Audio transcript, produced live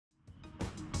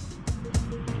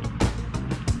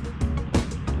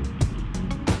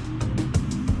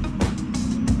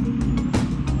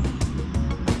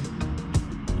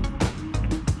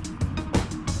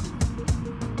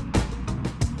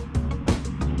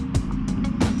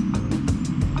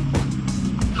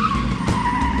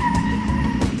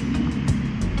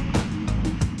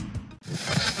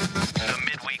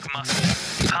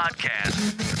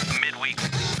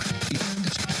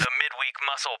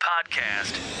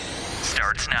podcast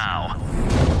starts now.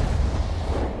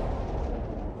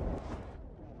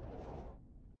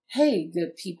 Hey,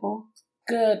 good people.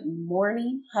 Good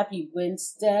morning. Happy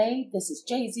Wednesday. This is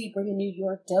Jay-Z bringing you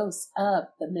your dose of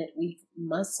the midweek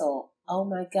muscle. Oh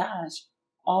my gosh.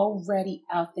 Already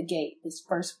out the gate. This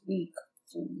first week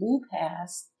flew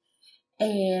past,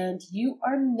 and you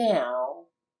are now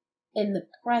in the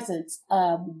presence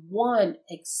of one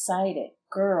excited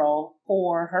girl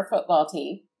for her football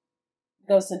team.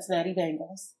 Go Cincinnati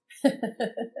Bengals.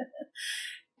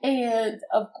 And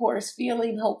of course,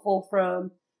 feeling hopeful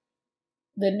from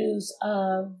the news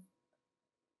of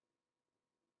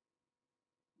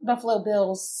Buffalo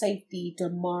Bills safety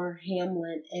DeMar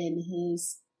Hamlin and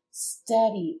his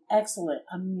steady, excellent,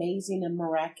 amazing, and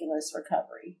miraculous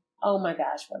recovery. Oh my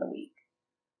gosh, what a week.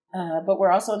 But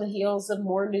we're also on the heels of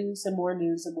more news and more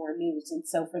news and more news. And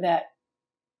so for that,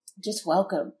 just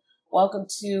welcome. Welcome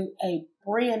to a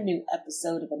brand new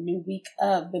episode of a new week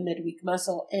of the Midweek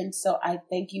Muscle. And so I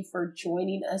thank you for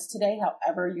joining us today,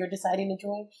 however you're deciding to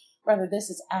join, whether this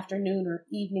is afternoon or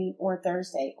evening or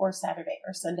Thursday or Saturday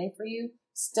or Sunday for you.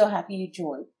 Still happy you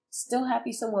joined. Still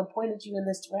happy someone pointed you in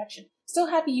this direction. Still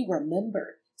happy you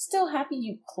remembered. Still happy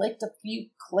you clicked a few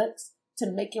clicks to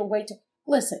make your way to...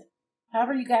 Listen,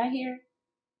 however you got here,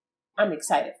 I'm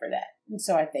excited for that. And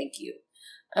so I thank you.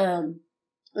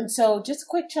 And so just a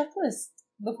quick checklist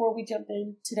before we jump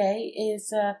in today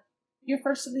is your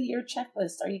first of the year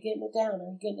checklist. Are you getting it down?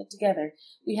 Are you getting it together?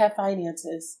 We have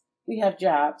finances. We have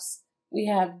jobs. We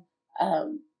have,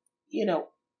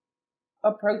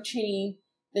 approaching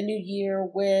the new year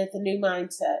with a new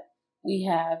mindset. We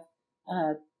have,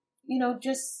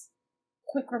 just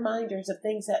quick reminders of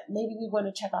things that maybe we want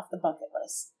to check off the bucket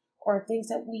list or things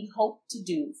that we hope to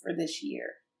do for this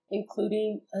year,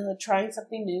 including trying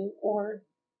something new or,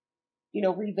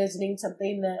 revisiting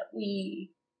something that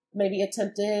we maybe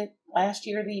attempted last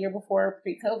year, the year before,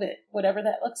 pre-COVID, whatever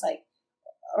that looks like,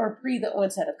 or pre the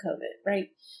onset of COVID, right?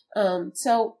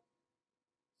 So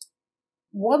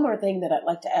one more thing that I'd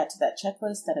like to add to that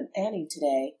checklist that I'm adding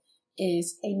today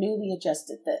is a newly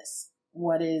adjusted this.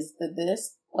 What is the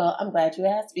this? Well, I'm glad you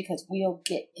asked because we'll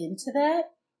get into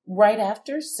that right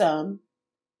after some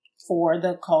for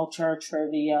the culture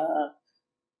trivia.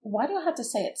 Why do I have to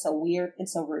say it so weird and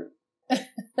so rude?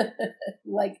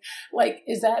 like,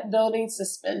 is that building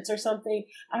suspense or something?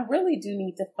 I really do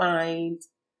need to find,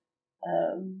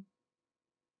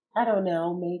 I don't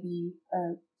know, maybe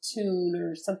a tune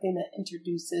or something that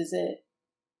introduces it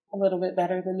a little bit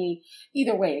better than me.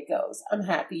 Either way it goes, I'm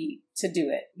happy to do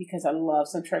it because I love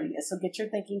some trivia. So get your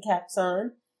thinking caps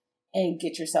on and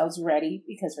get yourselves ready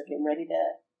because we're getting ready to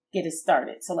get it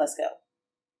started. So let's go.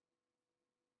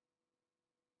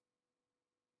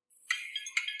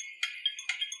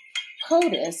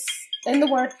 POTUS, in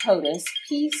the word POTUS,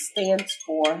 P stands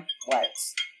for what?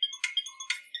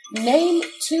 Name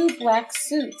two black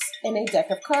suits in a deck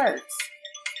of cards.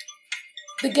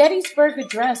 The Gettysburg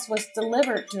Address was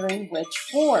delivered during which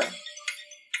war?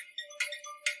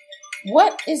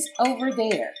 What is over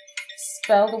there?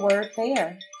 Spell the word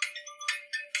there.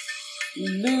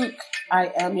 Luke,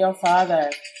 I am your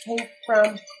father, came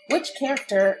from which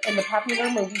character in the popular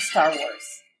movie Star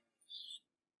Wars?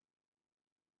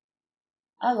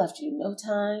 I left you no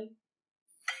time.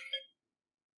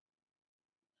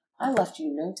 I left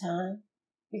you no time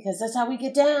because that's how we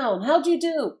get down. How'd you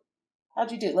do?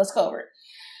 Let's go over it.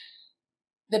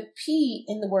 The P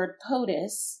in the word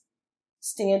POTUS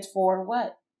stands for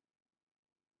what?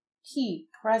 P,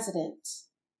 President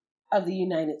of the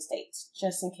United States,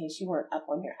 just in case you weren't up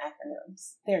on your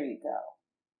acronyms. There you go.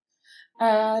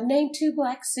 Name two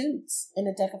black suits in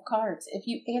a deck of cards. If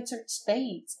you answered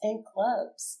spades and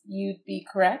clubs, you'd be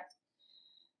correct.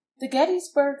 The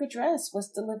Gettysburg Address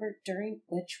was delivered during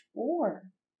which war?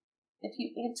 If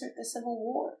you answered the Civil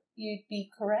War, you'd be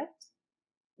correct.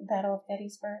 The Battle of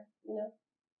Gettysburg,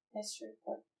 history,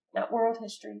 or not world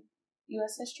history,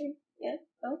 U.S. history. Yeah.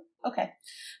 Oh, okay.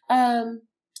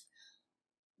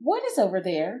 What is over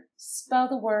there? Spell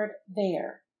the word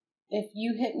there. If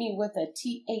you hit me with a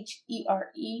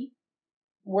THERE,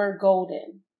 we're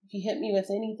golden. If you hit me with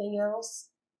anything else,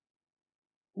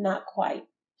 not quite.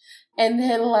 And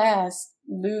then last,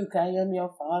 Luke, I am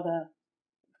your father.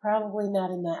 Probably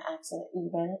not in that accent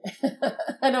either.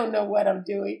 I don't know what I'm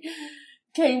doing.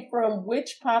 Came from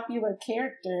which popular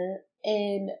character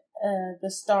in the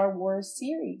Star Wars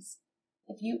series?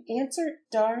 If you answered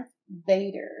Darth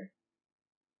Vader,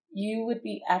 you would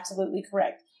be absolutely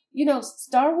correct.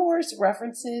 Star Wars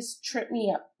references trip me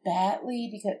up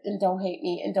badly and don't hate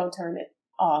me and don't turn it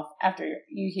off after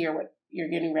you hear what you're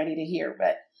getting ready to hear.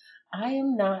 But I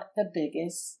am not the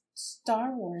biggest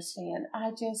Star Wars fan.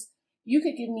 You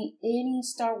could give me any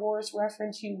Star Wars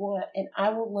reference you want, and I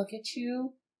will look at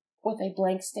you with a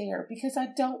blank stare because I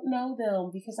don't know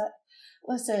them.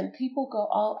 Listen, people go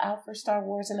all out for Star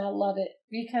Wars, and I love it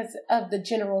because of the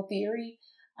general theory,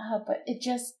 but it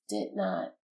just didn't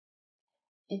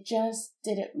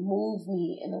move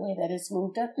me in the way that it's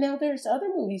moved up. Now, there's other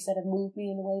movies that have moved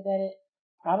me in a way that it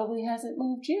probably hasn't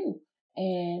moved you,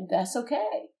 and that's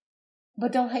okay.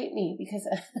 But don't hate me because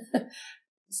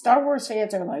Star Wars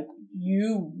fans are like,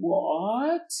 you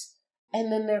what? And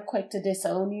then they're quick to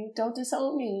disown you. Don't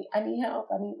disown me. I need help.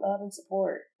 I need love and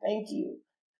support. Thank you.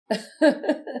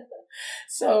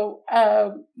 So,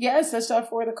 yes, that's all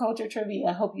for the culture trivia.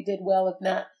 I hope you did well. If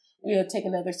not, we'll take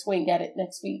another swing at it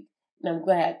next week. And I'm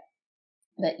glad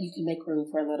that you can make room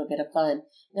for a little bit of fun.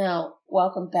 Now,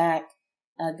 welcome back,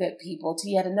 good people, to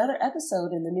yet another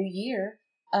episode in the new year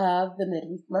of the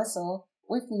Midweek Muscle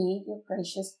with me, your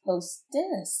gracious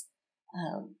hostess.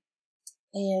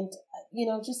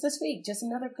 Just this week, just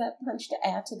another gut punch to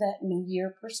add to that new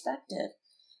year perspective.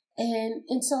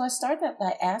 And so I start that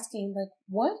by asking, like,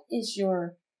 what is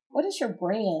your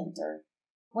brand, or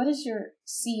what is your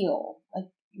seal? Like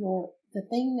the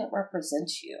thing that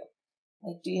represents you.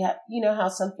 Like, do you have, how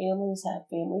some families have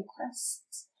family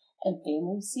crests and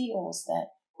family seals that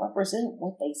represent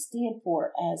what they stand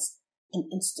for as an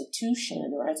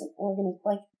institution or as an organization?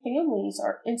 Like, families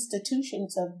are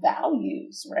institutions of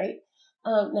values, right?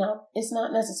 Now, it's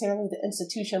not necessarily the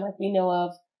institution like we know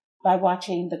of by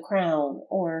watching The Crown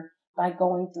or by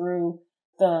going through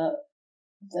the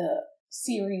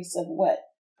series of what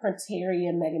Prince Harry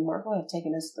and Meghan Markle have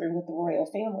taken us through with the royal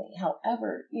family.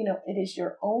 However, it is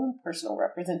your own personal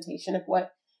representation of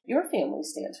what your family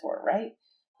stands for, right?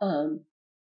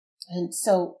 And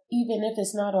so even if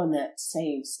it's not on that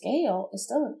same scale, it's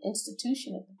still an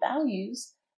institution of the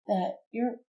values that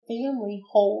your family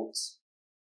holds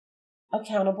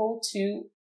accountable to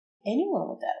anyone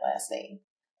with that last name.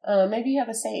 Maybe you have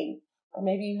a saying, or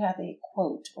maybe you have a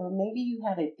quote, or maybe you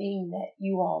have a thing that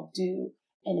you all do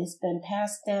and it's been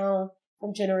passed down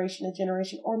from generation to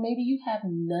generation, or maybe you have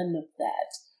none of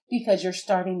that because you're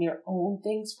starting your own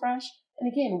things fresh.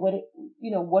 And again,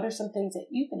 what are some things that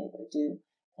you've been able to do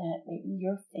that maybe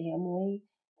your family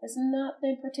has not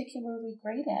been particularly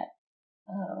great at?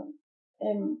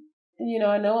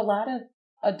 I know a lot of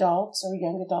adults or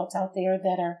young adults out there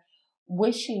that are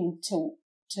wishing to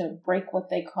break what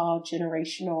they call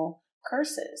generational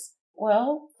curses.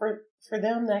 Well, for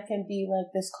them, that can be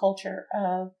like this culture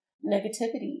of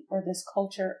negativity or this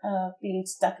culture of being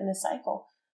stuck in a cycle.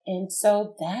 And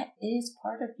so that is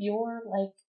part of your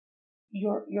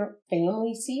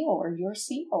family seal or your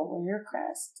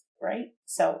crest, right?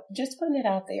 So just putting it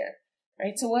out there,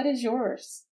 right? So what is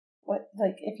yours?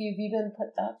 If you've even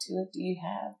put thought to it, do you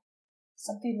have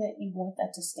something that you want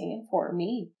that to stand for?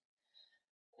 Me.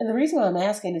 And the reason why I'm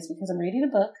asking is because I'm reading a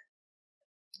book.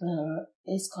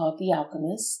 It's called The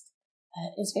Alchemist.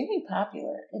 It's very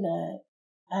popular, and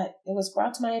it was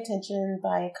brought to my attention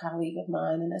by a colleague of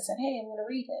mine, and I said, hey, I'm going to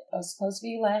read it. It was supposed to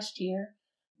be last year.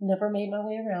 Never made my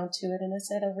way around to it, and I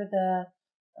said over the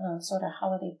sort of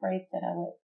holiday break that I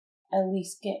would at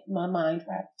least get my mind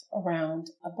wrapped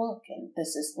around a book, and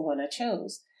this is the one I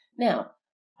chose. Now,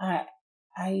 I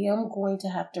am going to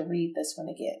have to read this one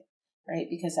again, right?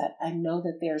 Because I know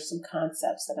that there are some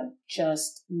concepts that I'm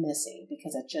just missing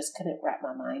because I just couldn't wrap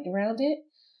my mind around it.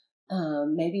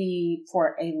 Maybe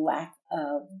for a lack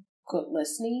of good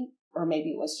listening, or maybe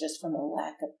it was just from a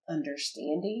lack of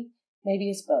understanding. Maybe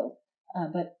it's both.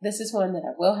 But this is one that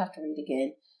I will have to read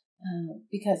again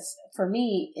because for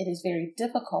me, it is very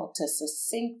difficult to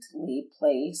succinctly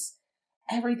place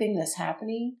everything that's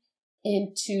happening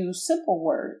into simple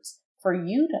words for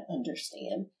you to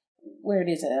understand where it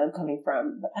is that I'm coming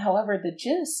from. But however, the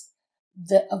gist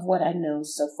of what I know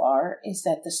so far is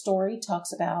that the story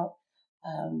talks about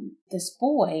this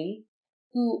boy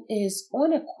who is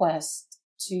on a quest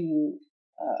to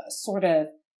sort of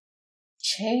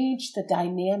change the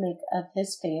dynamic of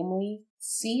his family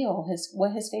seal,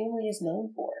 what his family is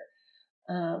known for,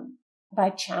 by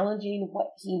challenging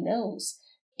what he knows.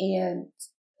 And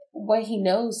what he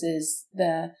knows is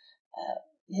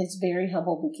his very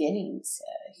humble beginnings.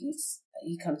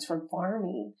 He comes from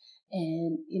farming,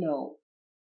 and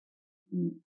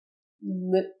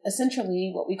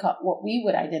essentially what we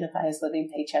would identify as living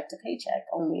paycheck to paycheck.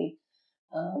 Only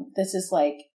this is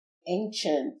like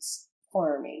ancient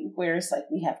farming, where it's like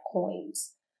we have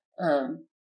coins. And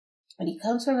he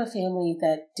comes from a family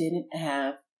that didn't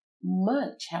have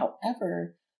much.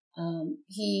 However, when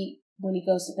he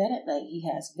goes to bed at night, he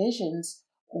has visions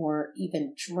or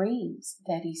even dreams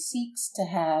that he seeks to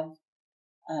have,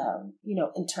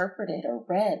 interpreted or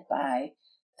read by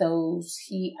those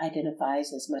he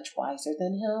identifies as much wiser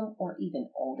than him or even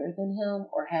older than him,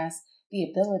 or has the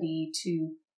ability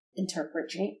to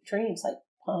interpret dreams, like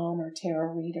palm or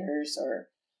tarot readers, or,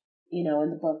 in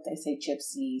the book they say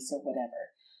gypsies or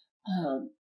whatever.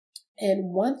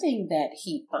 And one thing that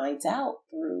he finds out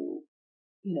through,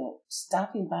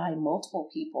 stopping by multiple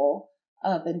people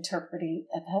of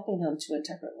helping him to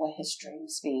interpret what his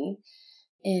dreams mean,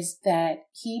 is that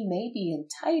he may be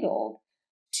entitled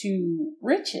to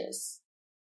riches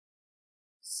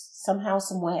somehow,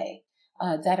 some way,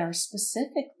 that are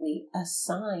specifically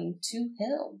assigned to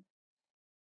him,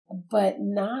 but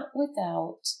not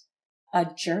without a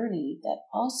journey that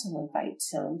also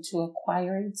invites him to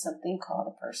acquiring something called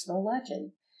a personal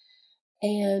legend.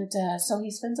 And so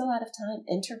he spends a lot of time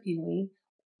interviewing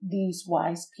these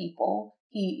wise people.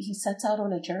 He sets out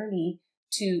on a journey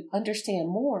to understand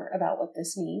more about what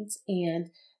this means.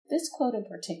 And this quote in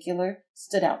particular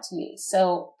stood out to me.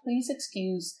 So please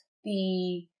excuse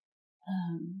the,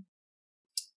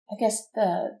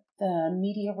 the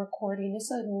media recording is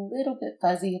a little bit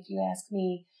fuzzy, if you ask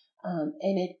me.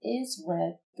 And it is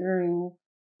read through,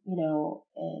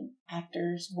 an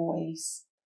actor's voice,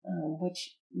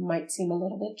 which might seem a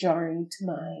little bit jarring to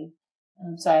mine.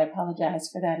 So I apologize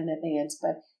for that in advance.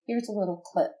 But here's a little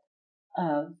clip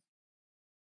of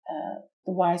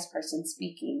the wise person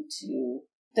speaking to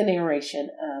the narration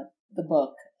of the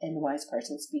book, and the wise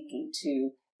person speaking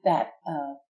to that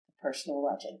personal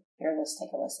legend. Here, let's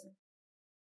take a listen.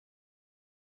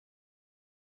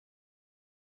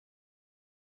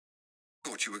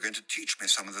 Thought you were going to teach me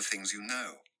some of the things you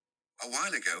know. A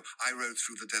while ago, I rode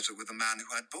through the desert with a man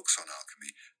who had books on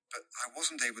alchemy, but I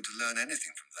wasn't able to learn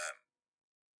anything from them.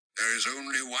 There is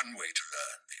only one way to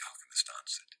learn, the alchemist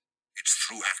answered. It's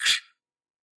through action.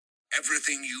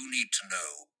 Everything you need to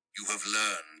know, you have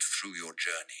learned through your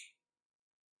journey.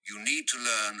 You need to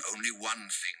learn only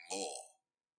one thing more.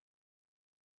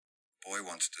 The boy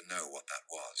wanted to know what that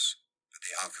was, but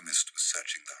the alchemist was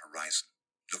searching the horizon,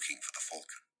 looking for the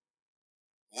falcon.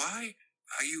 Why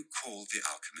are you called the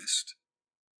alchemist?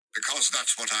 Because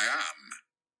that's what I am.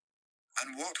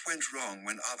 And what went wrong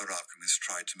when other alchemists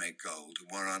tried to make gold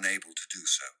and were unable to do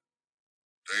so?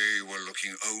 They were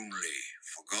looking only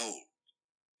for gold,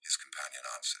 his companion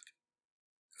answered.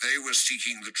 They were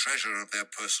seeking the treasure of their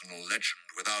personal legend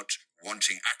without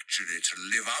wanting actually to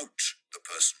live out the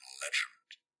personal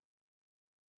legend.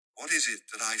 What is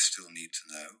it that I still need to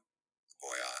know? The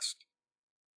boy asked.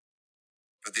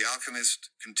 But the alchemist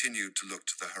continued to look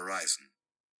to the horizon.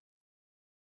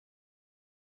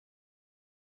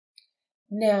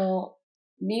 Now,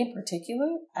 me in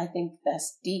particular, I think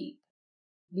that's deep,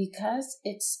 because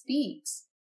it speaks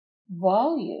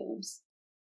volumes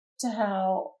to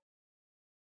how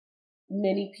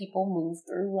many people move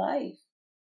through life.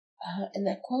 And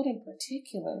that quote in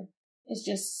particular is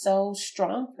just so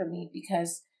strong for me,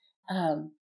 because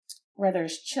whether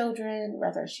it's children,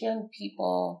 whether it's young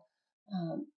people,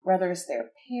 whether it's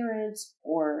their parents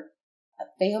or a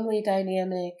family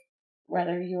dynamic,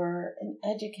 whether you're an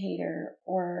educator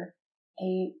or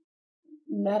a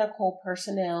medical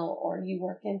personnel, or you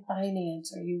work in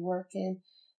finance, or you work in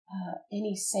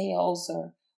any sales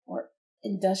or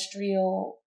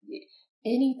industrial,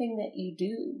 anything that you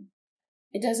do,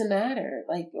 it doesn't matter.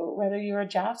 Like whether you're a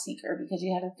job seeker because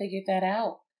you haven't figured that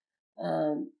out.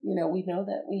 We know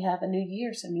that we have a new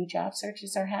year, so new job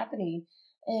searches are happening.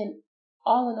 And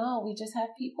all in all, we just have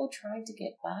people trying to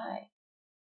get by.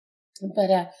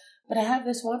 But I have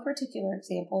this one particular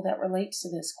example that relates to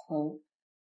this quote,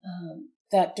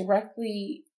 that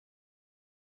directly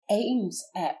aims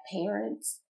at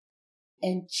parents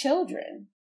and children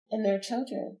and their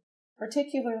children,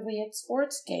 particularly at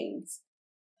sports games.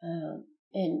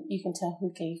 And you can tell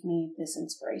who gave me this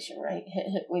inspiration, right?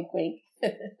 Wink, wink.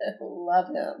 Love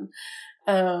him.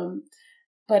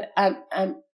 But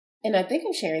and I think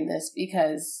I'm sharing this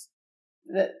because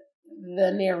the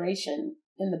narration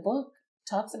in the book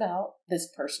talks about this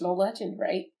personal legend,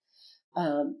 right?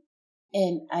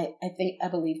 And I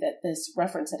believe that this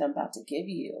reference that I'm about to give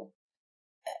you,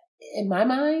 in my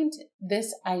mind,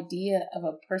 this idea of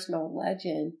a personal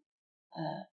legend,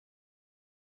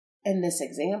 in this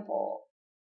example,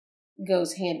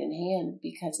 goes hand in hand,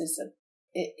 because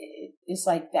it's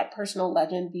like that personal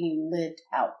legend being lived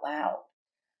out loud,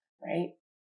 right?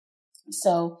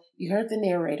 So you heard the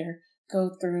narrator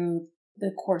go through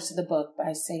the course of the book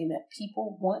by saying that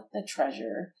people want the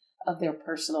treasure of their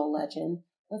personal legend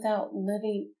without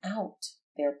living out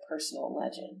their personal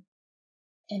legend.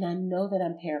 And I know that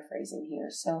I'm paraphrasing here,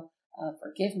 so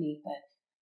forgive me, but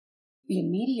the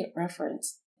immediate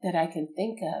reference that I can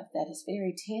think of that is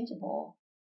very tangible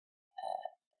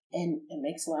and it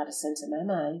makes a lot of sense in my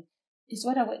mind is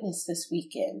what I witnessed this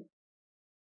weekend.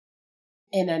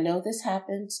 And I know this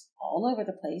happens all over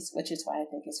the place, which is why I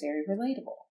think it's very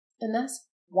relatable. And that's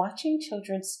watching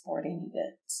children's sporting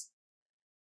events.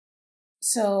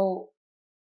 So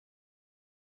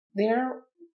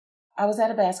I was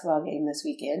at a basketball game this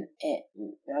weekend, and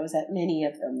I was at many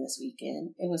of them this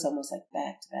weekend. It was almost like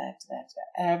back to back to back to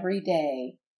back every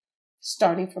day,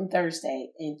 starting from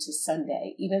Thursday into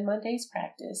Sunday. Even Monday's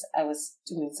practice, I was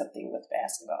doing something with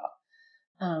basketball.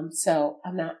 So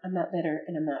I'm not bitter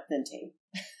and I'm not venting.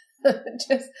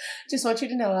 just want you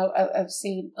to know I've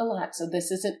seen a lot. So this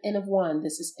isn't N of one.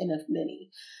 This is N of many.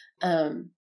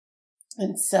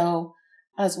 And so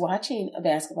I was watching a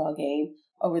basketball game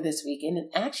over this weekend, and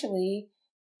actually,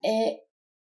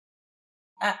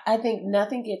 I think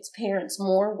nothing gets parents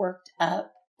more worked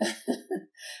up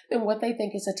than what they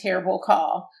think is a terrible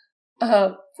call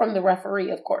from the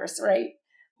referee, of course, right?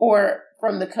 Or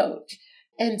from the coach.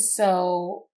 And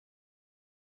so,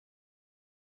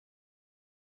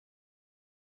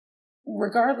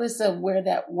 regardless of where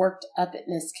that worked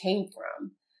upness came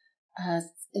from,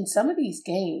 in some of these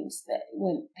games, that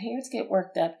when parents get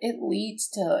worked up, it leads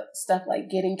to stuff like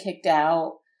getting kicked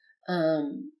out.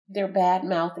 They're bad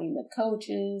mouthing the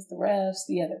coaches, the refs,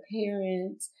 the other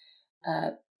parents,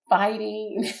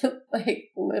 fighting,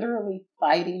 like literally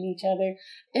fighting each other.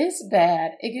 It's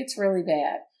bad. It gets really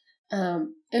bad.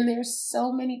 And there's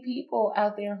so many people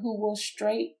out there who will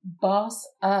straight boss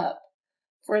up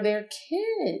for their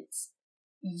kids.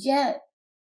 Yet,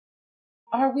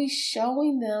 are we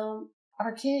showing them,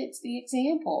 our kids, the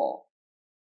example?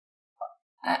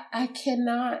 I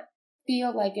cannot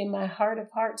feel like in my heart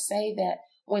of hearts say that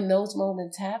when those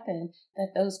moments happen,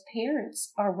 that those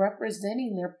parents are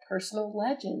representing their personal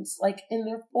legends, like in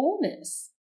their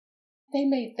fullness. They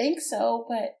may think so,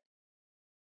 but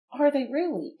are they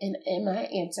really? And my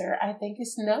answer, I think,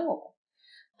 is no.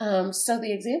 So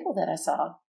the example that I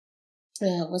saw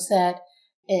was that,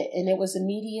 and it was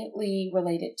immediately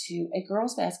related to a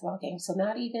girls' basketball game. So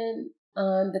not even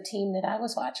on the team that I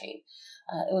was watching.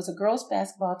 It was a girls'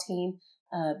 basketball team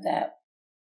that,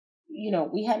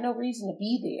 we had no reason to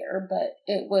be there, but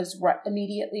it was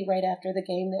immediately right after the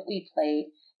game that we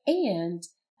played. And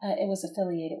it was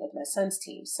affiliated with my son's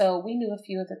team. So we knew a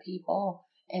few of the people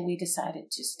and we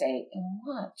decided to stay and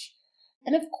watch.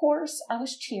 And of course, I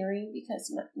was cheering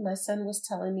because my son was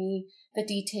telling me the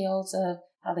details of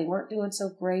how they weren't doing so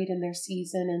great in their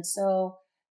season. And so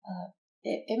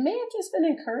it may have just been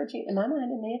encouraging. In my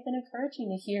mind, it may have been encouraging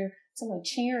to hear someone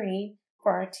cheering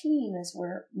for our team as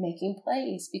we're making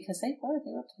plays, because they were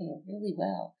playing really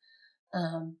well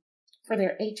for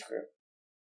their age group.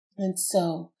 And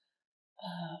so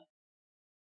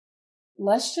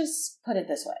let's just put it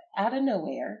this way. Out of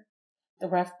nowhere, the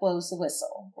ref blows the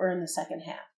whistle. We're in the second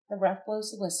half. The ref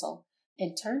blows the whistle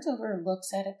and turns over and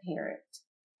looks at a parent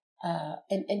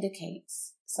and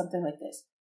indicates something like this: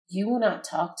 "You will not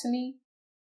talk to me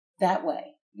that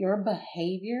way. Your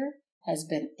behavior has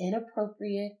been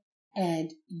inappropriate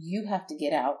and you have to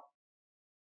get out,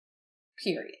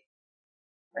 period."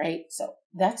 Right? So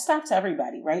that stops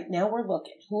everybody, right? Now we're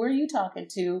looking. Who are you talking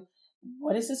to?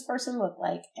 What does this person look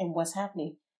like? And what's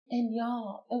happening? And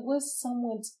y'all, it was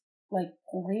someone's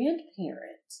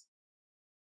grandparent.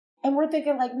 And we're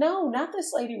thinking no, not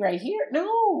this lady right here.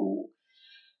 No.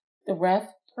 The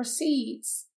ref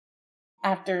proceeds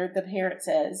after the parent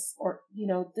says, or,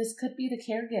 this could be the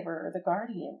caregiver or the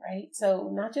guardian, right? So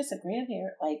not just a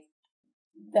grandparent,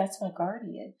 that's my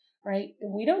guardian, right?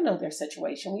 And we don't know their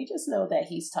situation. We just know that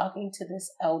he's talking to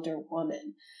this elder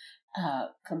woman,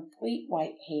 complete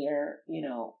white hair,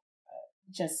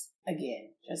 just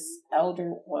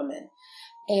elder woman.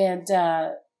 And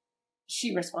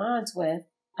she responds with,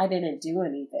 "I didn't do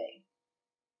anything."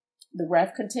 The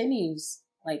ref continues,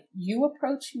 "You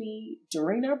approached me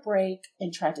during our break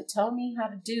and tried to tell me how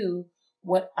to do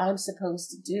what I'm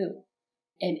supposed to do.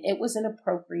 And it was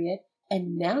inappropriate.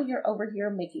 And now you're over here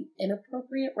making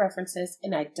inappropriate references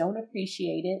and I don't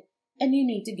appreciate it. And you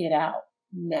need to get out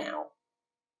now."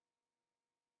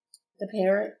 The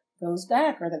parent goes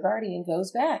back, or the guardian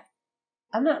goes back.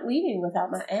 "I'm not leaving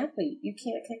without my athlete. You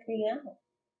can't kick me out."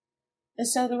 And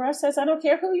so the ref says, "I don't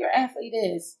care who your athlete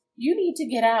is. You need to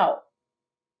get out."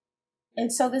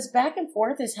 And so this back and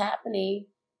forth is happening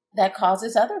that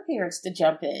causes other parents to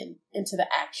jump into the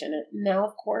action. And now,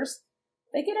 of course,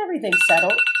 they get everything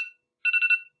settled.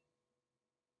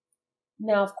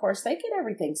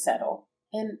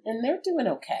 And they're doing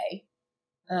okay.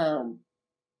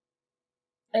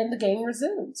 And the game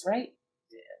resumes, right?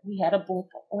 We had a blip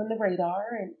on the radar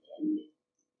and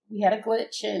we had a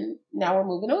glitch and now we're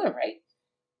moving on, right?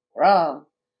 Wrong.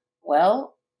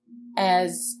 Well,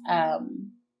 as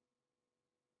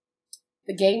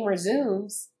the game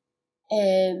resumes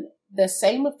and the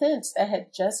same offense that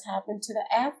had just happened to the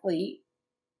athlete,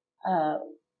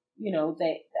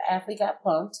 the athlete got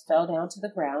bumped, fell down to the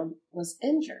ground, was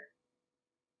injured.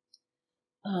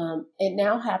 It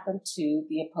now happened to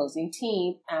the opposing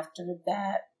team after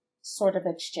that sort of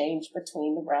exchange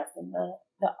between the ref and the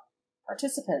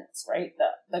participants, right?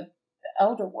 The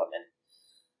elder woman.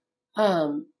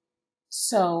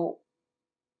 So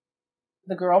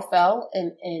the girl fell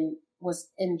and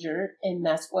was injured, and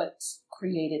that's what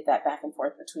created that back and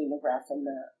forth between the ref and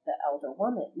the elder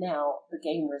woman. Now the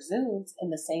game resumes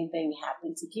and the same thing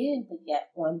happens again, but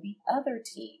yet on the other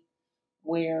team,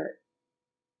 where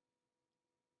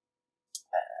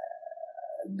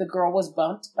the girl was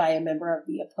bumped by a member of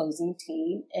the opposing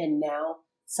team, and now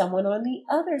someone on the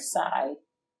other side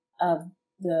of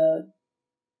the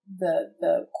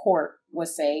court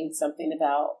was saying something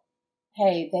about,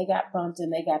 hey, they got bumped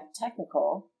and they got a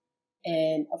technical,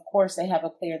 and of course they have a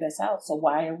player that's out, so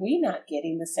why are we not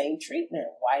getting the same treatment?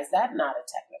 Why is that not a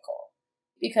technical?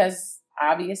 Because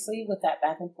obviously with that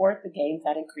back and forth, the game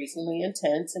got increasingly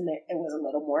intense and it was a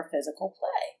little more physical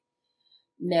play.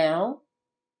 Now,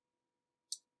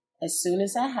 as soon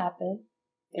as that happened,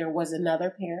 there was another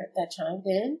parent that chimed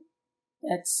in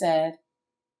that said,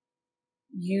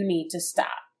 you need to stop.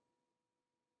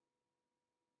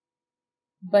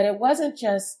 But it wasn't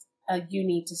just a you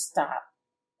need to stop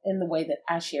in the way that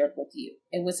I shared with you.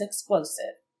 It was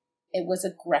explosive. It was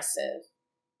aggressive.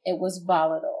 It was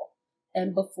volatile.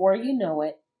 And before you know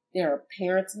it, there are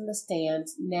parents in the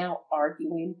stands now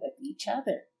arguing with each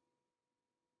other.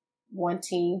 One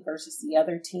team versus the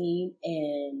other team,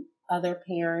 and other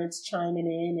parents chiming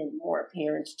in and more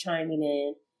parents chiming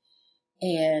in.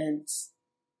 And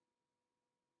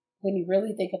when you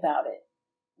really think about it,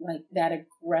 like that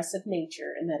aggressive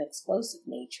nature and that explosive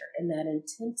nature and that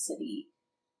intensity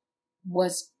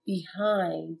was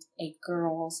behind a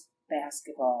girls'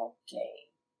 basketball game.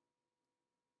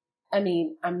 I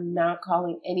mean, I'm not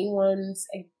calling anyone's,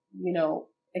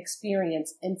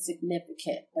 experience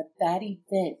insignificant, but that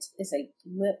event is a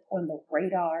blip on the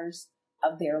radars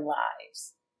of their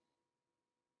lives.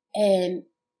 And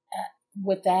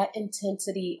with that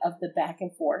intensity of the back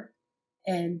and forth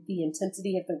and the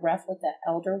intensity of the ref with that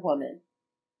elder woman,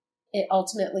 it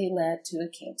ultimately led to a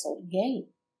canceled game.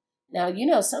 Now,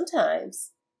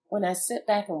 sometimes when I sit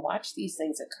back and watch these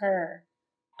things occur,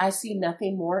 I see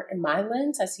nothing more in my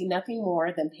lens. I see nothing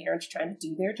more than parents trying to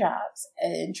do their jobs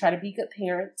and try to be good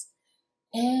parents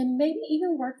and maybe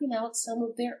even working out some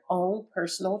of their own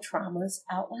personal traumas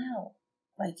out loud.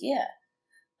 But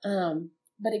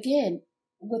again,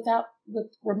 with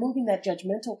removing that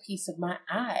judgmental piece of my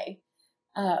eye,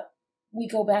 we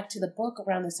go back to the book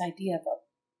around this idea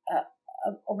of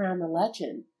around the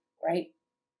legend, right?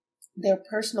 Their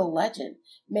personal legend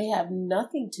may have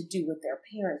nothing to do with their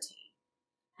parenting.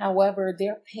 However,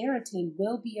 their parenting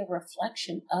will be a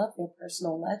reflection of their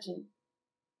personal legend.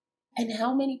 And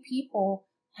how many people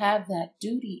have that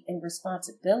duty and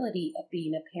responsibility of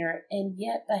being a parent and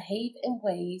yet behave in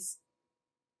ways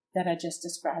that I just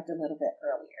described a little bit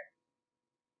earlier?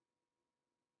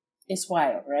 It's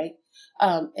wild, right?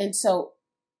 And so,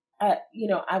 I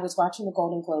was watching the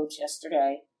Golden Globes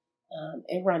yesterday.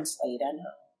 It runs late, I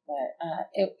know, but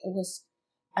it was,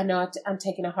 I know I'm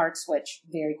taking a hard switch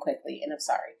very quickly, and I'm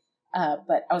sorry.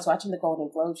 But I was watching the Golden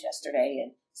Globes yesterday,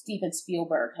 and Steven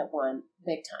Spielberg had won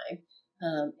big time.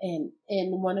 And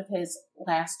in one of his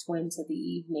last wins of the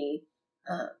evening,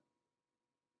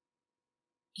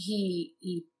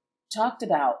 he talked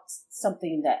about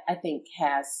something that I think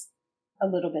has a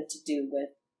little bit to do with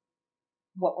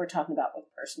what we're talking about with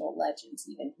personal legends,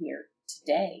 even here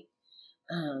today,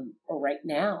 or right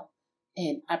now.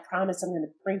 And I promise I'm going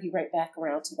to bring you right back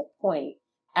around to the point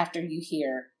after you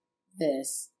hear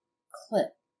this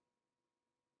clip.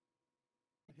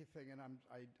 Thing, and I'm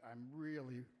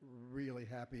really, really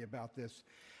happy about this.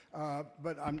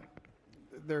 But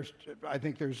I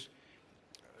think there's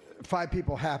 5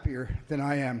 people happier than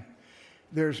I am.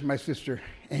 There's my sister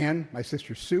Ann, my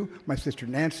sister Sue, my sister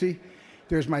Nancy.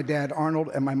 There's my dad Arnold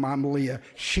and my mom Leah.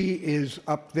 She is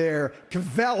up there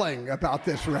cavelling about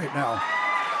this right now.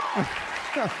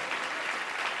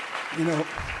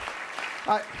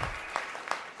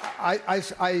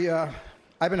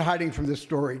 I've been hiding from this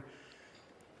story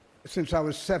since I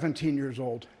was 17 years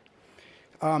old.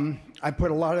 I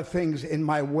put a lot of things in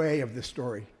my way of this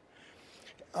story.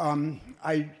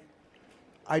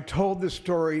 I told this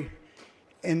story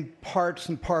in parts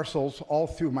and parcels all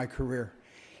through my career.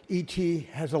 E.T.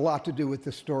 has a lot to do with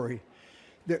this story.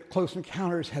 The Close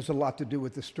Encounters has a lot to do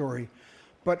with the story.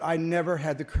 But I never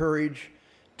had the courage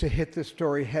to hit this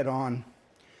story head on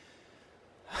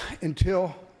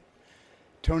until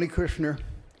Tony Kushner,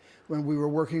 when we were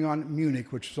working on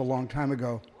Munich, which was a long time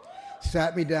ago,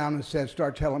 sat me down and said,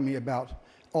 start telling me about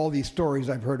all these stories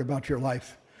I've heard about your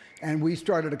life. And we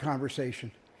started a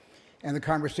conversation. And the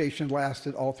conversation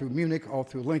lasted all through Munich, all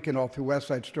through Lincoln, all through West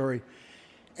Side Story.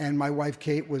 And my wife,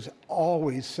 Kate, was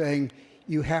always saying,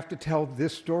 you have to tell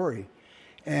this story.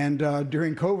 And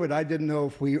during COVID, I didn't know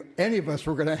if any of us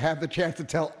were going to have the chance to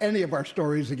tell any of our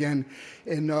stories again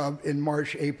in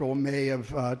March, April, May of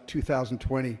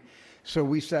 2020. So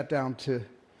we sat down to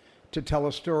tell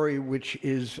a story which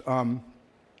is,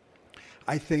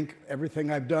 I think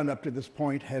everything I've done up to this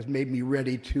point has made me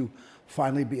ready to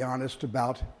finally be honest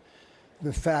about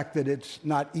the fact that it's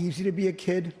not easy to be a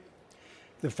kid,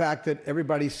 the fact that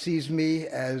everybody sees me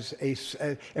as a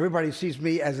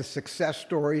success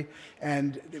story,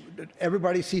 and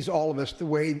everybody sees all of us the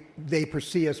way they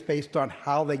perceive us based on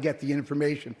how they get the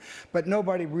information. But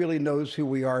nobody really knows who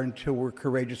we are until we're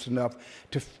courageous enough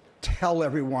to tell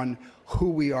everyone who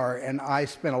we are. And I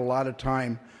spent a lot of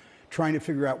time trying to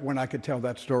figure out when I could tell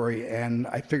that story. And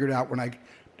I figured out when I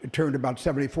turned about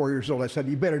 74 years old, I said,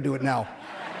 you better do it now.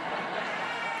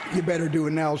 You better do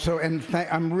it now. So, and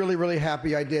I'm really, really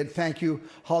happy I did. Thank you,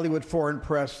 Hollywood Foreign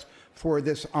Press, for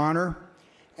this honor.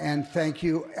 And thank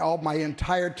you, my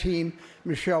entire team,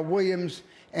 Michelle Williams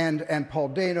and Paul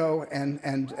Dano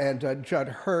and Judd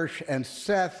Hirsch and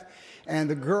Seth and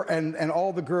the girl and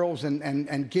all the girls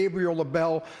and Gabriel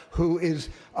LaBelle, who is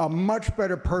a much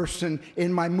better person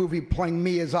in my movie playing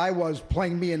me as I was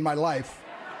playing me in my life.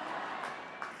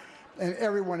 And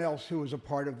everyone else who was a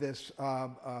part of this.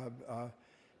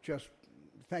 Just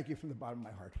thank you from the bottom of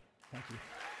my heart. Thank you.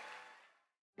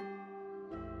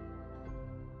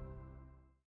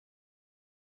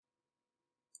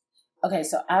 Okay,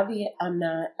 so I'm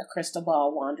not a crystal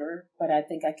ball wanderer, but I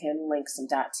think I can link some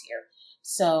dots here.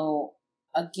 So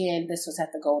again, this was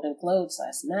at the Golden Globes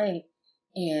last night,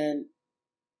 and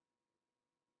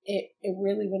it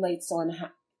really relates on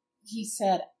how he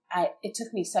said, it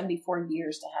took me 74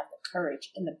 years to have the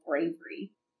courage and the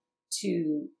bravery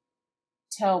to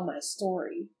tell my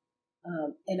story.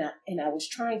 And I was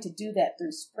trying to do that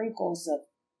through sprinkles of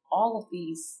all of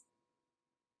these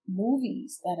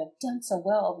movies that have done so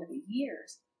well over the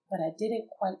years, but I didn't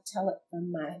quite tell it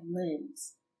from my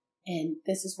lens. And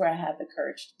this is where I have the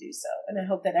courage to do so. And I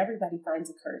hope that everybody finds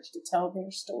the courage to tell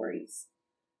their stories,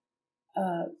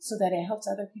 so that it helps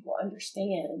other people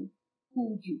understand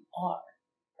who you are,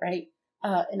 right?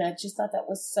 And I just thought that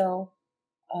was so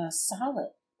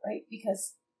solid, right?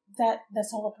 Because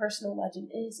that's all a personal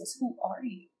legend is who are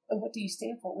you? And what do you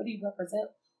stand for? What do you represent?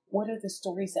 What are the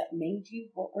stories that made you?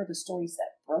 What were the stories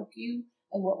that broke you?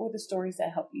 And what were the stories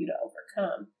that helped you to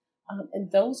overcome?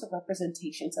 And those are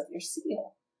representations of your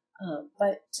seal.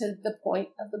 But to the point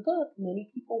of the book, many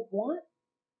people want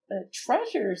the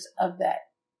treasures of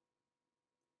that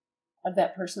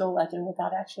personal legend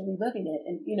without actually living it.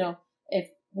 And, if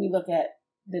we look at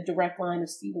the direct line of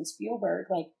Steven Spielberg,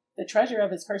 like, the treasure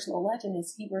of his personal legend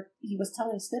is he was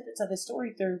telling snippets of his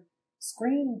story through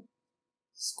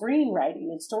screenwriting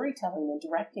and storytelling and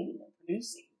directing and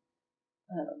producing.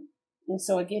 And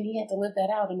so again, he had to live that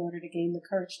out in order to gain the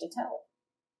courage to tell it,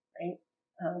 right?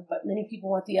 But many people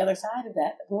want the other side of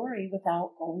that, the glory,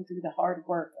 without going through the hard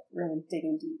work of really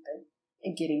digging deep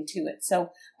and getting to it.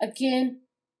 So again,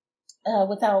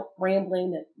 without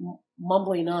rambling and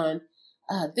mumbling on,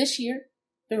 this year,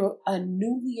 through a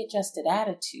newly adjusted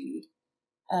attitude,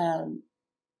 I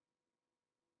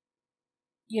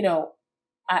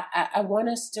want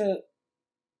us to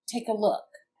take a look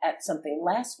at something.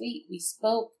 Last week, we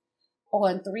spoke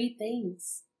on 3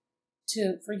 things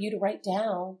for you to write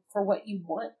down for what you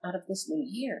want out of this new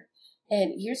year.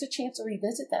 And here's a chance to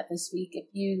revisit that this week if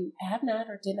you have not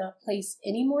or did not place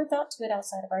any more thought to it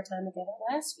outside of our time together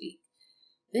last week.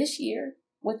 This year,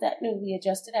 with that newly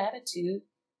adjusted attitude,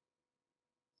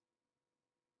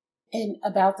 and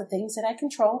about the things that I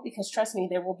control, because trust me,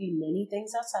 there will be many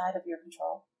things outside of your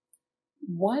control.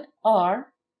 What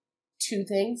are 2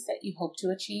 things that you hope to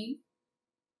achieve?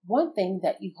 1 thing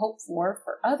that you hope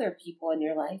for other people in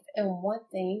your life, and 1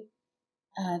 thing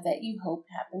that you hope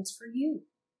happens for you.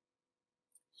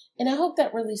 And I hope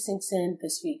that really sinks in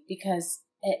this week, because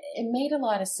it made a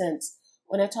lot of sense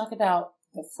when I talk about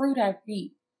the fruit I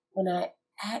reap, when I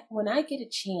get a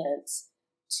chance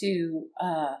to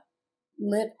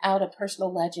live out a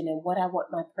personal legend and what I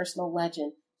want my personal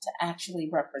legend to actually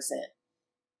represent.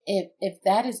 If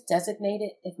that is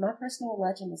designated, if my personal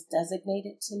legend is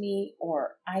designated to me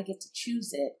or I get to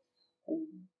choose it,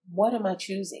 what am I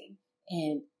choosing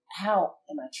and how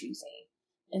am I choosing?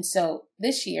 And so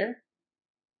this year,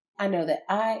 I know that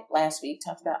last week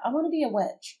talked about, I want to be a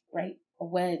wedge, right? A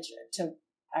wedge to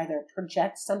either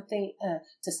project something,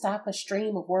 to stop a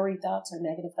stream of worry thoughts or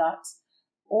negative thoughts,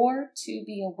 or to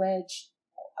be a wedge,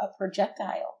 a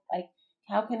projectile. Like,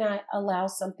 how can I allow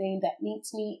something that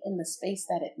meets me in the space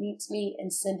that it meets me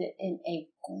and send it in a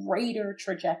greater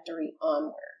trajectory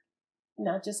onward?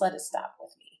 Not just let it stop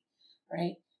with me,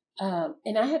 right?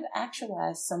 And I have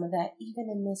actualized some of that even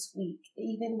in this week,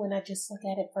 even when I just look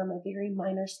at it from a very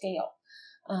minor scale.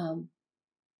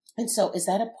 And so is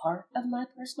that a part of my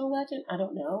personal legend? I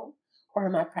don't know. Or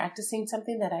am I practicing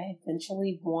something that I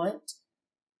eventually want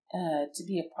to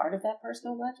be a part of that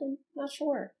personal legend? Not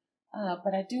sure.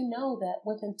 But I do know that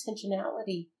with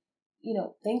intentionality,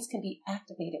 things can be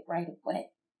activated right away.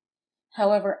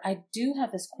 However, I do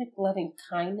have this quick loving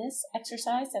kindness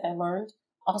exercise that I learned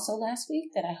also last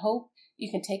week that I hope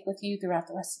you can take with you throughout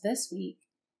the rest of this week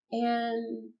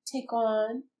and take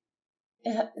on,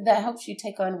 that helps you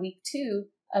take on week 2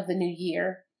 of the new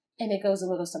year. And it goes a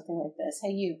little something like this.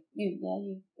 Hey, you.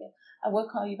 I would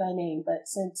call you by name, but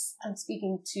since I'm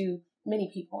speaking to many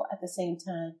people at the same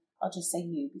time, I'll just say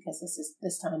you, because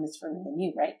this time is for me and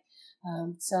you, right?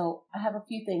 So I have a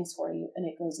few things for you, and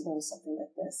it goes a little something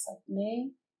like this. Like,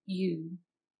 may you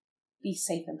be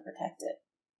safe and protected.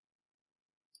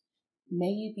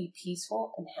 May you be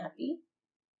peaceful and happy.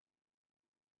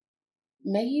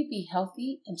 May you be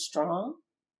healthy and strong.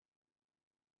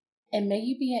 And may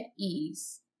you be at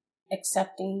ease,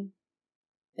 accepting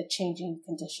the changing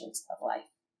conditions of life.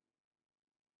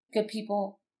 Good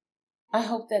people, I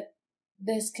hope that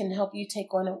this can help you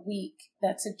take on a week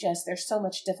that suggests there's so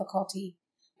much difficulty,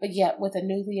 but yet with a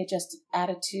newly adjusted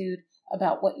attitude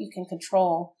about what you can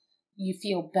control, you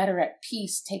feel better at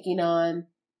peace taking on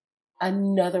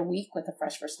another week with a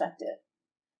fresh perspective.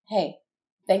 Hey,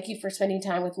 thank you for spending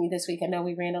time with me this week. I know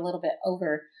we ran a little bit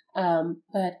over,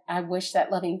 but I wish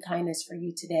that loving kindness for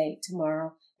you today,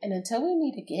 tomorrow, and until we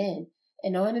meet again,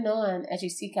 and on as you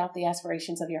seek out the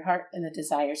aspirations of your heart and the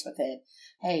desires within.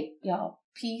 Hey, y'all,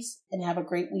 peace and have a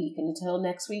great week. And until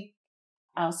next week,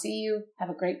 I'll see you.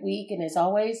 Have a great week. And as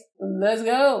always, let's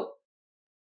go.